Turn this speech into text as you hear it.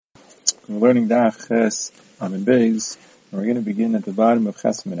We're learning Daf Ches Amin Beis, and we're going to begin at the bottom of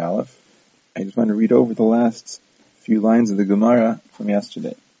Ches Amin Aleph. I just want to read over the last few lines of the Gemara from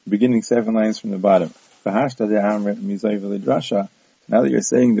yesterday, beginning 7 lines from the bottom. V'hashta de'amret mizayva l'drasha. Now that you're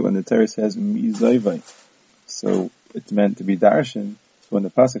saying that when the Torah says mizayva, so it's meant to be darshan. So when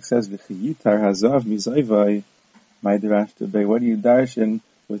the pasuk says v'chiyitar hazav mizayva, my drashta be, what do you darshan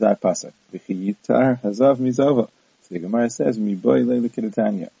with that pasuk? V'chiyitar hazav mizayva. The Gemara says, we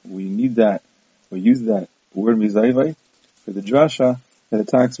need that, we use that word mizayvai for the drasha that it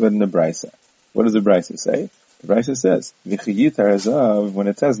talks about in the Brisa. What does the Brisa say? The Brisa says, v'chiyitar hazav, when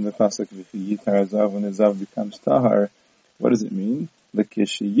it says in the pasuk, v'chiyitar hazav, when the zav becomes tahar, what does it mean?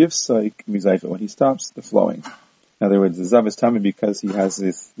 L'kishiyivsaik mizayvai, when he stops the flowing. In other words, the zav is tummy because he has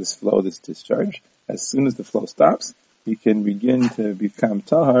this flow, this discharge. As soon as the flow stops, he can begin to become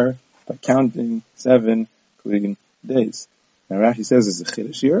tahar by counting 7 clean days. Now Rashi says there's a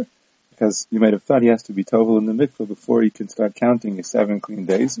chiddush here, because you might have thought he has to be tovel in the mikveh before he can start counting his 7 clean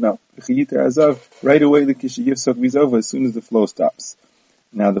days. No, right away the kishiyivsok mizovo as soon as the flow stops.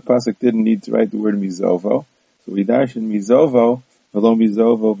 Now the pasuk didn't need to write the word mizovo, so we darshan mizovo, velo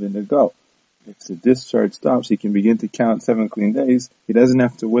mizovo v'nego. If the discharge stops, he can begin to count 7 clean days. He doesn't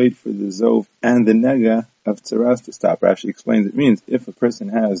have to wait for the zov and the nega of tzaras to stop. Rashi explains it means if a person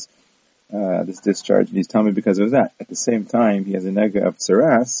has this discharge, and he's telling me because of that. At the same time, he has a nega of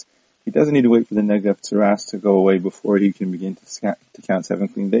tzaras. He doesn't need to wait for the nega of tzaras to go away before he can begin to count 7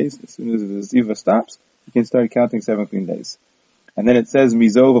 clean days. As soon as the ziva stops, he can start counting 7 clean days. And then it says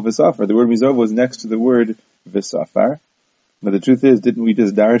mizova v'safar. The word mizova was next to the word v'safar. But the truth is, didn't we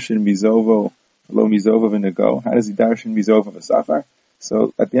just darshan mizovo, lo mizova v'nego? How does he darshan mizova v'safar?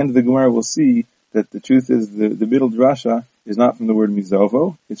 So at the end of the Gemara, we'll see that the truth is the middle drasha is not from the word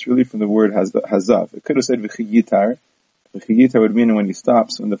mizovo, it's really from the word hazav. It could have said v'chiyitar. V'chiyitar would mean when he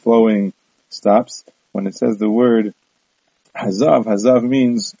stops, when the flowing stops. When it says the word hazav, hazav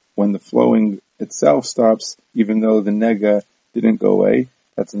means when the flowing itself stops, even though the nega didn't go away.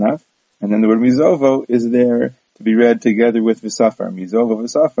 That's enough. And then the word mizovo is there to be read together with v'safar. Mizovo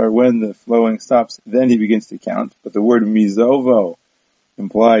v'safar, when the flowing stops, then he begins to count. But the word mizovo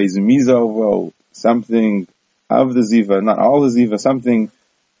implies mizovo, something of the ziva, not all the ziva, something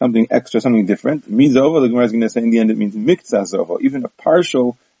extra, something different. Mizova, the Gemara is going to say in the end, it means miktzah zovo, even a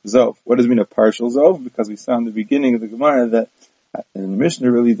partial zov. What does it mean a partial zov? Because we saw in the beginning of the Gemara that, in the Mishnah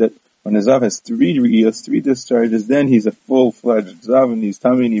really, that when a zav has 3 re'iyos, 3 discharges, then he's a full-fledged zav, and he's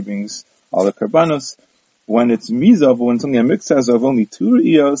tummy, and he brings all the karbanos. When it's mizov, when it's only a miktzah zov, only 2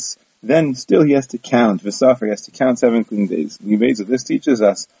 re'iyos, then still he has to count, v'safar, he has to count 7 clean days. So this teaches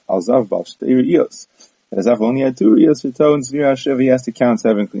us, al zav bal shtei re'iyos. As if only had 2 riyos for toe and svira shiva, he has to count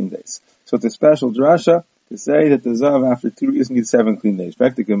 7 clean days. So it's a special drasha to say that the zav after 2 riyos needs 7 clean days.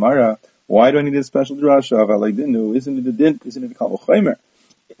 Back to Gemara, why do I need a special drasha of alaydinu? Isn't it a din? Isn't it a kal v'chomer?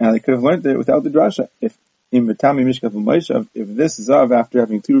 And they could have learned it without the drasha. If in mitami mishkav u'maishav, if this zav after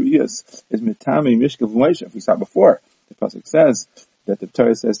having 2 riyos is mitami mishkav u'maishav, we saw before, the pasuk says that the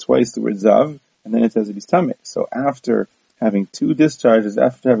Torah says twice the word zav, and then it says that he's tameh. So after having 2 discharges,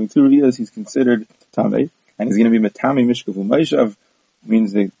 after having 2 riyos, he's considered tameh, and he's going to be metami mishkav u'maishav,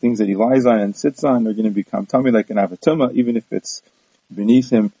 means the things that he lies on and sits on are going to become tameh like an avatuma, even if it's beneath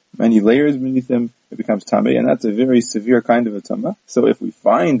him, many layers beneath him, it becomes tameh, and that's a very severe kind of a tumah. So if we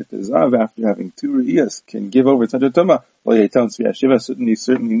find that the zav after having 2 riyos can give over such a tumah,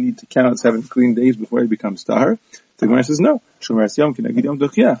 certainly need to count 7 clean days before he becomes tahar. The Gemara says no. Shomer Yom Keneged Yom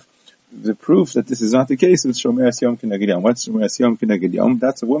Dochiach. The proof that this is not the case is Shomer Yom Keneged Yom. What's Shomer Yom Keneged Yom?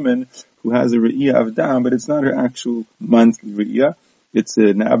 That's a woman who has a re'iyah of dam, but it's not her actual monthly re'iyah. It's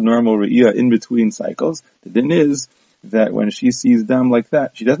an abnormal re'iyah in between cycles. The din is that when she sees dam like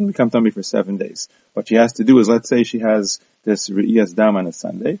that, she doesn't become tummy for 7 days. What she has to do is, let's say she has this re'iyah's dam on a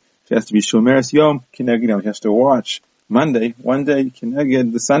Sunday. She has to be Shomer Yom Keneged Yom. She has to watch Monday, one day,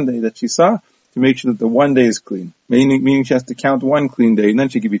 Keneged, the Sunday that she saw, to make sure that the one day is clean. Meaning she has to count 1 clean day, and then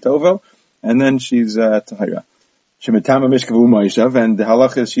she can be tovel, and then she's tahira. She metame mishkav u'moshav, and the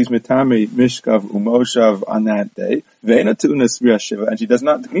halach is she's metame mishkav u'moshav on that day. Ve'ena tu'na svira shiva, and she does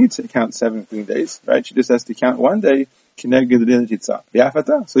not need to count 7 clean days, right? She just has to count 1 day, kineged the day that she saw.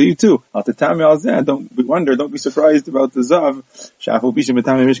 Bi'afata. So you too, al tetame al zeh, don't be surprised about the zav, shafu bisha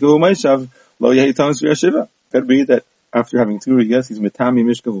metame mishkav u'moshav, lo yehiton svira shiva. Could be that after having 2 riyos, he's metami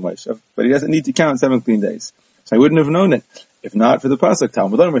mishkav u'maishav, but he doesn't need to count 7 clean days. So I wouldn't have known it if not for the pasuk.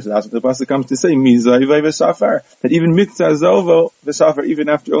 Talmud Omer says that's what the pasuk comes to say. Mizayvay v'safar, that even miktzah zovo v'safar, even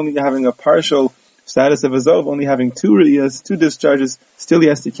after only having a partial status of a zov, only having 2 riyos, 2 discharges, still he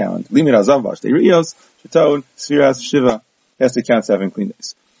has to count. Limit hazav b'shtei riyos, sheton, sfiras, shiva. He has to count 7 clean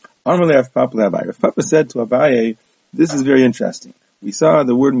days. Rav Papa said to Abaye, this is very interesting. We saw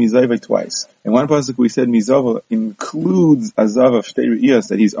the word mizova twice. In one pasuk we said mizova includes azav of shtei re'iyos,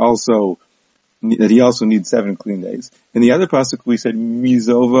 that he also needs 7 clean days. In the other pasuk we said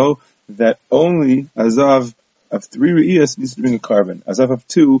mizovo, that only azav of 3 re'iyos needs to bring a carbon. Azav of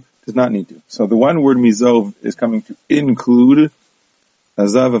 2 does not need to. So the one word mizov is coming to include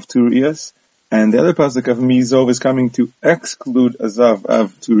azav of 2 re'iyos, and the other pasuk of mizov is coming to exclude azav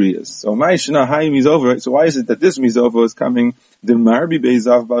of 2 re'iyos. So ma'ishna hay mizov. So why is it that this mizov is coming? The marbi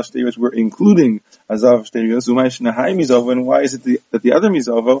bezav bal shtei, we're including azav shtei re'iyos. Ma'ishna hay mizov, and why is it that the other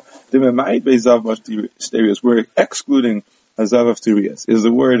mizov, the memai bezav bal shtei, we're excluding azav of 2 re'iyos? Is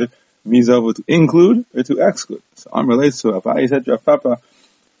the word mizov to include or to exclude? So Am relates to Abaye said to Rav Papa,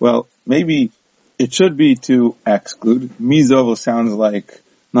 well, maybe it should be to exclude. Mizov sounds like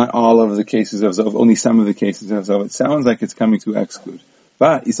not all of the cases of Zov, only some of the cases of Zov. It sounds like it's coming to exclude.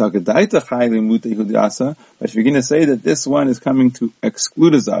 But if you're going to say that this one is coming to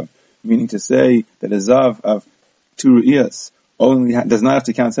exclude a Zav, meaning to say that a Zav of 2 Re'iyos does not have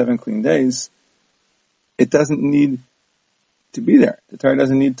to count 7 clean days, it doesn't need to be there. The Torah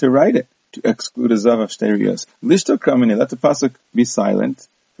doesn't need to write it to exclude a Zav of Shtei Re'iyos. Lishto Kramini, let the pasuk be silent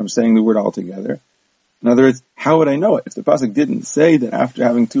from saying the word altogether. In other words, how would I know it? If the pasuk didn't say that after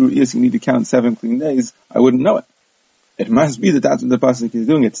having 2 re'iyos you need to count 7 clean days, I wouldn't know it. It must be that that's what the pasuk is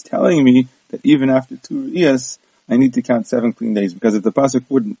doing. It's telling me that even after 2 re'iyos, I need to count 7 clean days. Because if the pasuk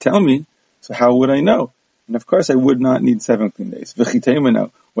wouldn't tell me, so how would I know? And of course I would not need 7 clean days. V'chitema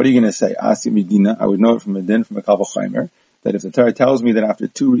now. What are you going to say? Asi midina. I would know it from a din, from a kal v'chaimer, that if the Torah tells me that after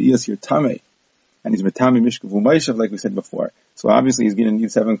 2 re'iyos you're tameh, and he's metami mishkav u'maishav, like we said before. So obviously he's going to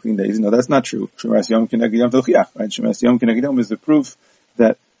need 7 clean days. No, that's not true. Shemeras yom keneged yom v'chiach, right? Shemeras yom keneged yom is the proof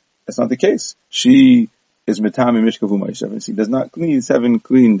that that's not the case. She is metami mishkav u'maishav, and she does not need 7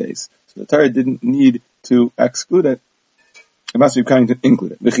 clean days. So the Torah didn't need to exclude it. It must be kind to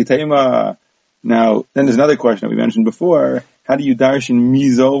include it. V'chitema. Now, then there's another question that we mentioned before. How do you darshan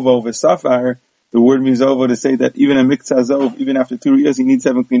mizovo v'safar? The word mizovo to say that even a miktzah zov, even after 2 years, he needs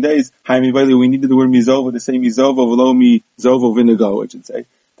 7 clean days. We needed the word mizovo to say mizovo v'lo mizovo v'nego, it should say.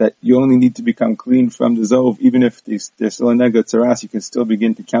 That you only need to become clean from the zov, even if there's still a nega tzaras, you can still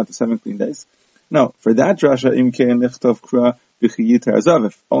begin to count the 7 clean days. No, for that drasha, imkein lichtov kra v'chiyit harazav.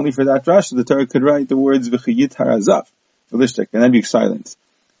 If only for that drasha, the Torah could write the words v'chiyit harazav, and that'd be silence.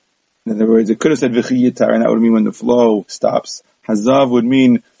 In other words, it could have said v'chiyitar, and that would mean when the flow stops. Hazav would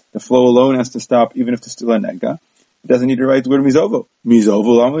mean the flow alone has to stop, even if there's still a nega. It doesn't need to write the word mizovo.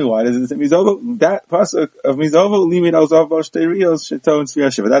 Mizovo only. Why does it say mizovo? That pasuk of mizovo limit al zav bal shtei re'iyos sheto and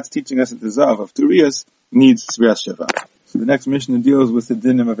sviras sheva. That's teaching us that the zav of 2 re'iyos needs sviras sheva. So the next Mishnah deals with the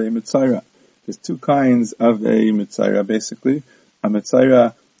dinim of a mitzayra. There's 2 kinds of a mitzayra, basically. A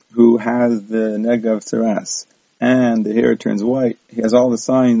mitzayra who has the nega of tzaras, and the hair turns white. He has all the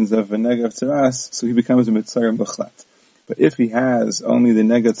signs of a nega of tzaras, so he becomes a mitzayra muchlat. But if he has only the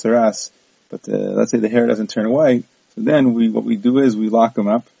nega tzaras, but let's say the hair doesn't turn white, so then what we do is we lock him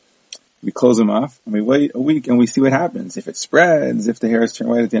up, we close him off, and we wait a week and we see what happens. If it spreads, if the hairs turn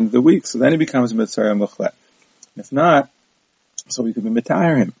white at the end of the week, so then he becomes a mitzayra muchlat. If not, so we could be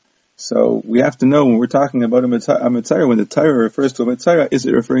mitayr him. So we have to know when we're talking about a mitzayra, when the Torah refers to a mitzayra, is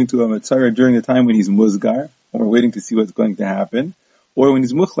it referring to a mitzayra during the time when he's muzgar, when we're waiting to see what's going to happen, or when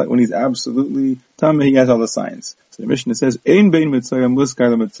he's muchlat, when he's absolutely tameh, he has all the signs. So the Mishnah says, Ein bein mitzayra muzgar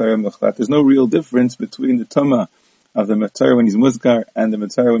le mitzayra muchlat. There's no real difference between the tamah of the mitzayra when he's muzgar and the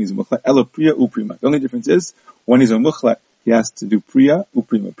mitzayra when he's muchlat. Elo priya uprima. The only difference is, when he's a muchlat, he has to do priya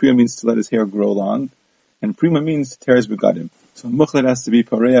uprima. Priya means to let his hair grow long, and prima means to tear his begadim. So a muchlat has to be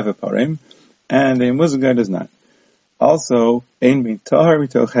pareya v'parem, and a muzgar does not. Also, ein bein tahar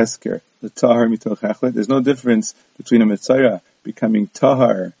mitoch hesker, the tahar mitoch hechlet. There's no difference between a mitzayra becoming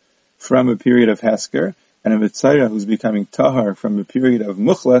tahar from a period of hesker and a mitzayra who's becoming tahar from a period of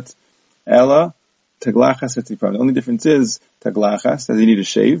muchlat. Ella taglachas v'tziparim. The only difference is taglachas, does he need to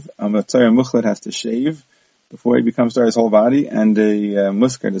shave? A mitzayra muchlat has to shave before he becomes tahar his whole body, and a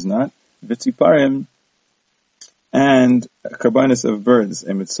muskar does not. V'tziparim, and karbanis of birds.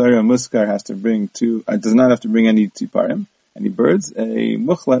 A mitzayra muskar has to bring does not have to bring any tziparim, any birds. A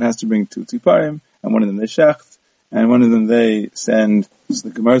muchlat has to bring 2 tziparim, and one of them they shecht, and one of them they send. So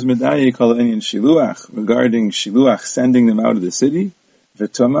the Gemara's medayah call it shiluach, regarding shiluach, sending them out of the city,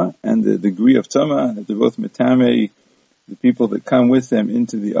 v'tuma, and the degree of tuma, that they're both metame, the people that come with them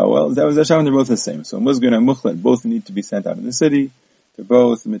into the OL. That was Hashem, they're both the same. So musgar and muchlat both need to be sent out of the city. They're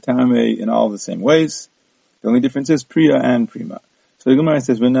both metame in all the same ways. The only difference is priya and prima. So the Gemara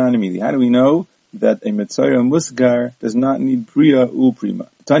says, how do we know that a Mitzayra Musgar does not need Priya u Prima.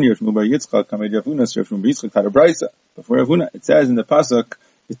 Tanya from Bar Yitzchak, Kamed Ravuna, Sir from Yitzchak, had a Braisa. Before Ravuna, it says in the Pasuk,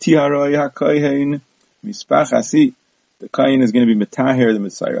 Tiharoi HaKohen Mispachasi. The Kohen is going to be Metaher the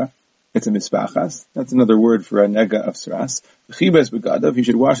Mitzayra. It's a Mispachas. That's another word for a Nega of Saras. Chibes Begadav, he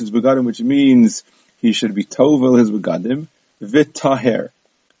should wash his Begadim, which means he should be Tovel his Begadim. Vitaher.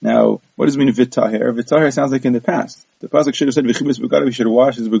 Now, what does it mean Vitaher? Vitaher sounds like in the past. The Pasuk should have said, V'chibes Begadim, he should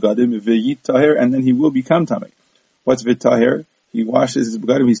wash his Begadim, V'yitaher, and then he will become Tamei. What's Vitaher? He washes his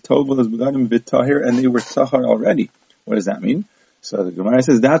Begadim, he's Tovel his Begadim, Vitaher, and they were Tahar already. What does that mean? So the Gemara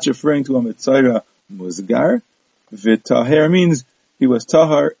says that's referring to a Mitzayra Musgar. V'taher means he was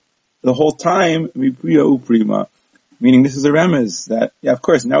Tahar the whole time, Mipriya Uprima. Meaning this is a remez that, yeah, of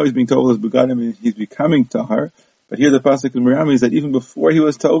course, now he's being Tovel his Begadim and he's becoming Tahar. But here the Pasuk of Miriam is that even before he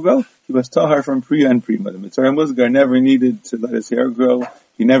was Tovel, he was Tahar from Priya and Prima. The Mitzayra Musgar never needed to let his hair grow.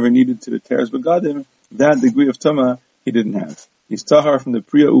 He never needed to tear his Begadim. That degree of Tumah he didn't have. He's Tahar from the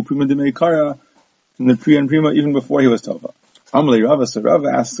Priya Uprima de Meikara, from the Priya and Prima even before he was Tovel. Amalei Rava, so Rava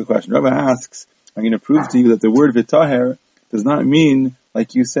asks the question. Rava asks, I'm going to prove to you that the word Vitaher does not mean,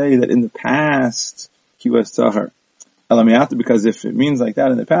 like you say, that in the past he was Tahar. Elamiyata, because if it means like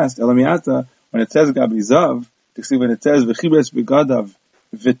that in the past, Elamiyata, when it says Gabi Zav, when it says V'chibes Begadav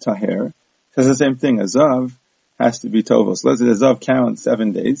Vitaher, it says the same thing. A Zav has to be Tovel. So let's say the Zav counts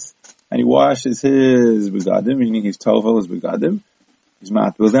 7 days, and he washes his Begadim, meaning he's Tovel his Begadim, he's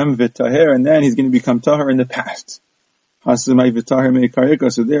Matbil them Vitaher, and then he's going to become Tahar in the past. So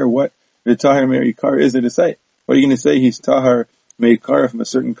there, what V'tahar me'ikar is there to say? What are you going to say? He's Tahar me'ikar from a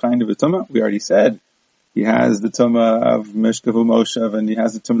certain kind of a Tumah? We already said. He has the Tumah of Meshkav Moshav, and he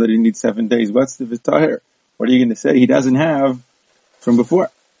has the Tumah that he needs 7 days. What's the V'tahar? What are you going to say? He doesn't have from before.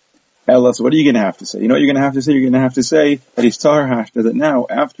 Ella, so what are you going to have to say? You know what you're going to have to say? You're going to have to say that he's Tahar Hashta, that now,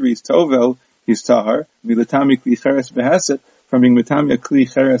 after he's Tovel, he's Tahar, Milatami Kli Cheres Beheset, from being Mitami a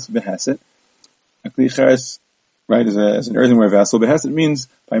Kli Cheres Beheset. A Kli Cheres, right, as an earthenware vessel. Beheset means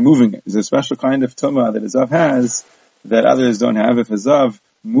by moving it. There's a special kind of Tumah that a Zav has that others don't have. If a Zav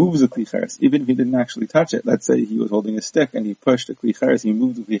moves a Kli Cheres, even if he didn't actually touch it, let's say he was holding a stick and he pushed a Kli Cheres, he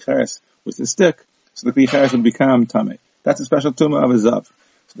moved the Kli Cheres with the stick, so the Kli Cheres would become Tameh. That's a special Tumah of a Zav.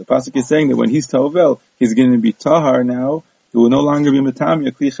 So the Pasuk is saying that when he's Tovel, he's going to be Tahar now. He will no longer be Matami,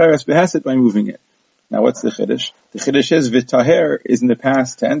 a Kli Cheres Beheset by moving it. Now what's the Chiddush? The Chiddush is V'taher is in the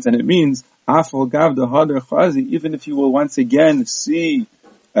past tense, and it means Afal Gavda Hadar Chazi, even if you will once again see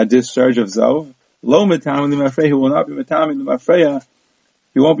a discharge of Zav, Lo Matami L'Mafreya, he will not be Matami L'Mafreya,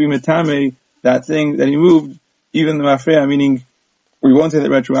 he won't be Matami, that thing that he moved, even the Mafreya, meaning, we won't say that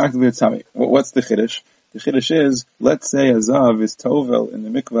retroactively it's Tami. What's the Chiddush? The Chiddush is, let's say a Zav is Tovel in the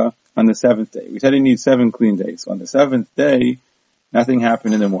mikvah on the 7th day. We said he needs 7 clean days. So on the 7th day, nothing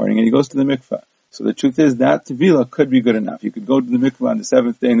happened in the morning, and he goes to the mikvah. So the truth is that Tevilah could be good enough. You could go to the mikvah on the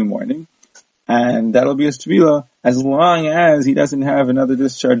 7th day in the morning, and that'll be his Tevilah, as long as he doesn't have another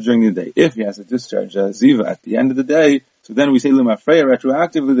discharge during the day. If he has a discharge, a Ziva, at the end of the day, so then we say L'Mafreya,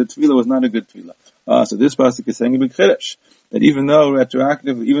 retroactively, the Tevilah was not a good Tevilah. So this pasuk is saying a big Chiddush, that even though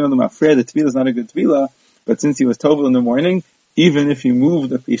retroactively, even though the Mafreya, the Tevilah is not a good Tevilah, but since he was Tovel in the morning, even if he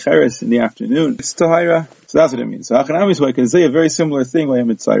moved the Kli in the afternoon, it's Tahira. So that's what it means. So Achanami, so I can say a very similar thing by a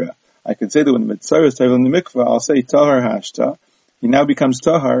Mitzayra. I could say that when the Mitzayra is Tovel in the mikvah, I'll say Tahar Hashta. He now becomes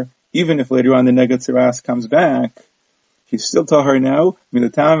Tahar, even if later on the Neged Tziras comes back. He's still Tahar now.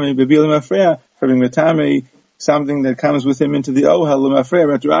 Milatame Bebil Mafreya, having Mitame, something that comes with him into the Ohel Mafreya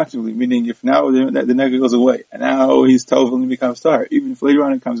retroactively, meaning if now the Neged goes away, and now he's Tovel and he becomes Tahar, even if later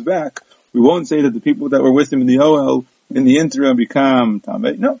on it comes back, we won't say that the people that were with him in the Ohel in the interim become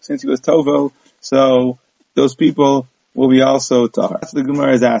Tameh. No, since he was Tovel, so those people will be also Tahar. That's what the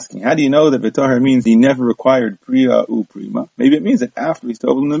Gemara is asking. How do you know that V'tahar means he never required Priya u Prima? Maybe it means that after he's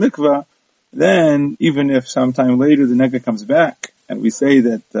Tovel in the mikvah, then even if sometime later the Neged comes back, and we say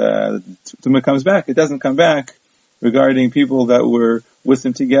that the Tumah comes back, it doesn't come back regarding people that were with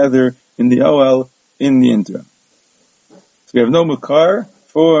him together in the Ohel in the interim. So we have no Makar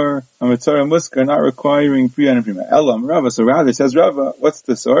for a Mitzayra Muskar not requiring Priya and Prima. Elam Rava, so rather says Rava, what's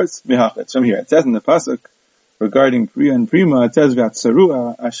the source? Mihachet, from here. It says in the Pasuk, regarding Priya and Prima, it says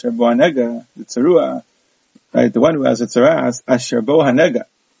V'atzarua asher bo hanega, the Tzarua, right, the one who has a Tzaras, asher bo hanega,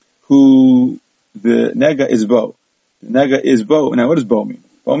 who the Nega is bo. The Nega is bo. Now what does bo mean?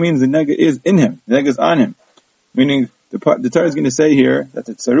 Bo means the Nega is in him. The Nega is on him. Meaning, the Torah is going to say here that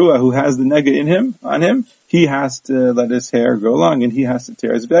the Tzarua who has the Nega in him, on him, he has to let his hair grow long and he has to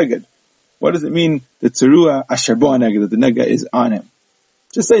tear his beged. What does it mean, the Tzarua asher bo hanega, that the Nega is on him?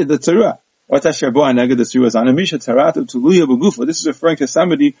 Just say the Tzarua. What's Asher Bo Anega the Sri was on? Misha Taratu Tuluya Begufo. This is referring to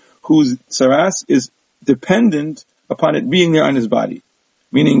somebody whose saras is dependent upon it being there on his body.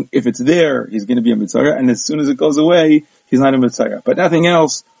 Meaning, if it's there, he's going to be a mitzvah, and as soon as it goes away, he's not a mitzvah. But nothing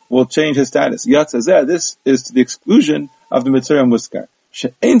else will change his status. Yatzazeh, this is to the exclusion of the mitzvah muskar.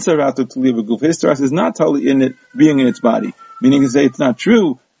 She'ein tzaratu t'liya b'guf. His tzaras is not totally in it, being in its body. Meaning to say it's not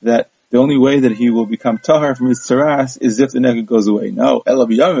true that the only way that he will become tahar from his tzaras is if the nega goes away. No, ela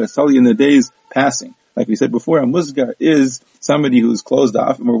b'yamim, it's totally in the days passing. Like we said before, a musgar is somebody who's closed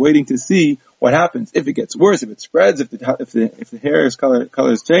off, and we're waiting to see what happens. If it gets worse, if it spreads, if the hair's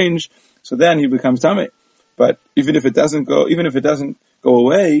colors change, so then he becomes tamei. But even if it doesn't go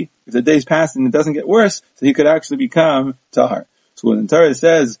away, if the days pass and it doesn't get worse, so he could actually become tahar. So when the Torah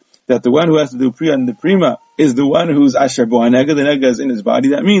says that the one who has to do priya and the prima is the one who's asher bo nega, the nega is in his body,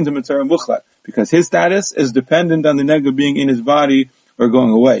 that means a mitzvah muchlat, because his status is dependent on the nega being in his body or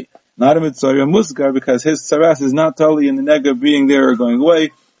going away. Not a mitzvah musgar, because his tzaras is not totally in the nega being there or going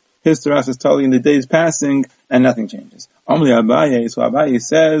away. His tzaras is totally in the days passing, and nothing changes. Amli Abaye, so Abaye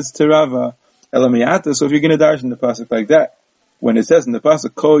says to Rava, Elamiyata, so if you're going to darshan the pasuk like that, when it says in the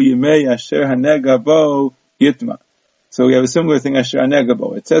pasuk, Kol Yimei Asher Hanega Bo Yitma. So we have a similar thing, Asher Hanega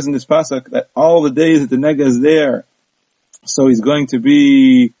Bo. It says in this pasuk that all the days that the nega is there, so he's going to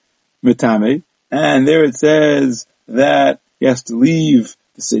be mitame, and there it says that he has to leave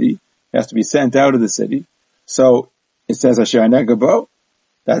the city. He has to be sent out of the city. So it says Asher Hanega Bo.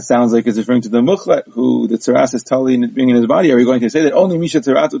 That sounds like it's referring to the muchlet, who the tzaras is totally in it being in his body. Are we going to say that only Misha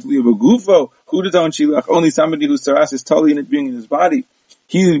Tzaratu T'liya B'gufo, Hudadon Shilach, only somebody whose tzaras is totally in it being in his body,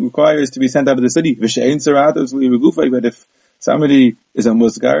 he requires to be sent out of the city? V'she'ein Tzaratu T'liya B'gufo, but if somebody is a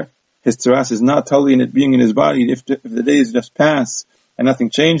musgar, his tzaras is not totally in it being in his body, if the days just pass and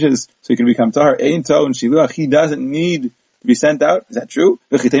nothing changes, so he can become tahar, ein to and shilach, he doesn't need to be sent out. Is that true?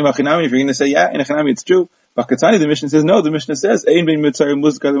 If you're going to say, yeah, in Echanami it's true. Bakatani, the Mishnah says, no, the Mishnah says, ein bein mitzayim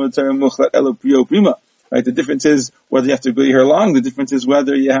musgar, mitzayim muchlat, elo priyo prima. Right? The difference is whether you have to go your hair long, the difference is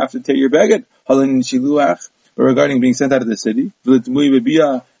whether you have to take your beged, halin shiluach. But regarding being sent out of the city, v'litzmui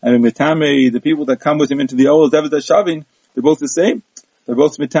b'biyah, and mitame, the people that come with him into the old David Shavin, they're both the same. They're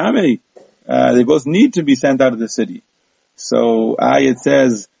both mitame. They both need to be sent out of the city. So, it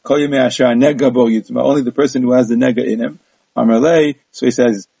says, kol yemei asher nega bo yitzma, only the person who has the nega in him. Amarlei, so he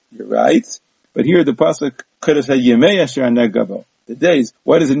says, you're right. But here the pasuk could have said Yemei Asher Nega Bo. The days.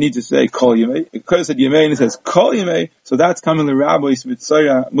 Why does it need to say Kol Yemei? It could have said Yemei and it says Kol Yemei. So that's coming the rabbis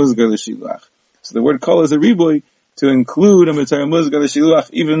mitzayah musgar l'shiluach. So the word Kol is a riboy to include a mitzayah musgar l'shiluach,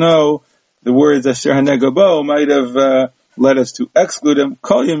 even though the words Asher Nega Bo might have led us to exclude him.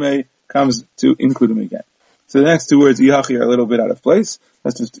 Kol Yemei comes to include him again. So the next two words Yachi are a little bit out of place.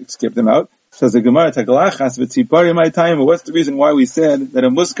 Let's just skip them out. Says the Gemara, Taglachas v'tzipari my time. But what's the reason why we said that a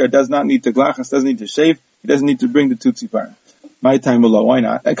muskar does not need taglachas, doesn't need to shave, he doesn't need to bring the two tziparim? My time below, why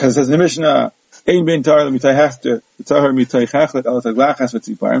not? Because it says in the Mishnah, ein ben tar l'mitay hafter, tahar mitay chachlet al taglachas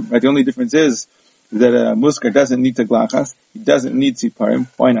v'tziparim. Right? The only difference is that a muskar doesn't need taglachas, he doesn't need tziparim.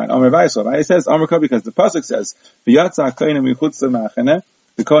 Why not? Amar Vaisov. It says Amar Ka because the pasuk says v'yatza kohen michutz l'machane.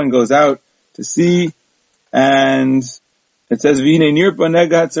 The kohen goes out to see, and it says, V'hinei nirpa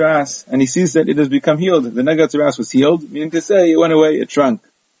nega hatzaras, and he sees that it has become healed. The nega hatzaras was healed, meaning to say, it went away, it shrunk.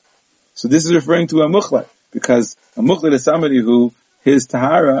 So this is referring to a muchlet, because a muchlet is somebody who, his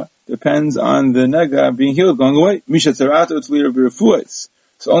tahara depends on the nega being healed, going away. Misha tzarato tzlir b'refuais.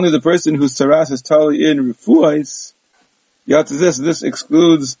 So only the person whose tzaras is totally in refuais, this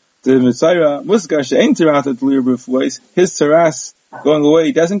excludes the Messiah, muskar she'ein tzarato tzlir b'refuais, his tzaras going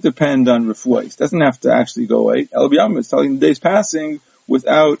away doesn't depend on refuais. Doesn't have to actually go away. El b'yam is telling the days passing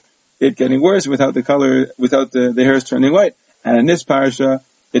without it getting worse, without the color, without the hairs turning white. And in this parasha,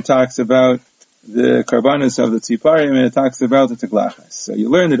 it talks about the karbanos of the tziparim, and it talks about the teglachas. So you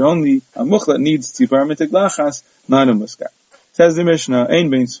learn that only a muchlat needs tziparim and teglachas, not a muskar. Says the Mishnah, ein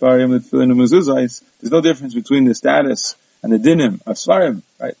bein svarim l'tfilin u'mezuzais. There's no difference between the status and the dinim of svarim,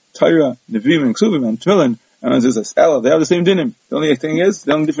 right? Torah, nevim, and ksuvim, and tefillin, and mezuzas. Ella, they have the same dinim. The only thing is,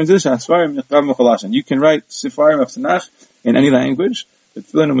 the only difference is, svarim nichtav mecholashan. You can write sifarim of Tanakh in any language, but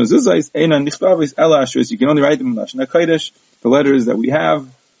tefillin and mezuzais, einan nichtavis ella ashris. You can only write them in Lashon HaKodesh, the letters that we have.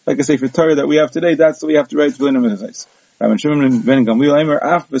 Like I say, for Torah that we have today, that's the way you have to write tefillin and mezuzais. Rabban Shimon ben Gamliel Eimer,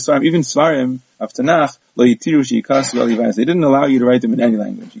 af b'svarim, even svarim of Tanakh, lo yitiru she'yikasu al Yivanis. They didn't allow you to write them in any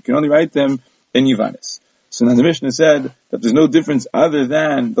language. You can only write them in Yivanis. So now the Mishnah said that there's no difference other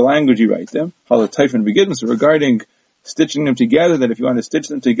than the language you write them. So regarding stitching them together, that if you want to stitch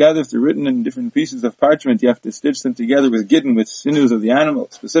them together, if they're written in different pieces of parchment, you have to stitch them together with gidden, with sinews of the animal,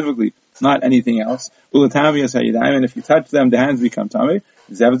 specifically, not anything else. And if you touch them, the hands become tamei.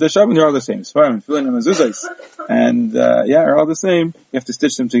 They're all the same. And, are all the same. You have to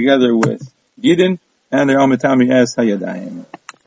stitch them together with gidden, and they're all metami as hayadayim.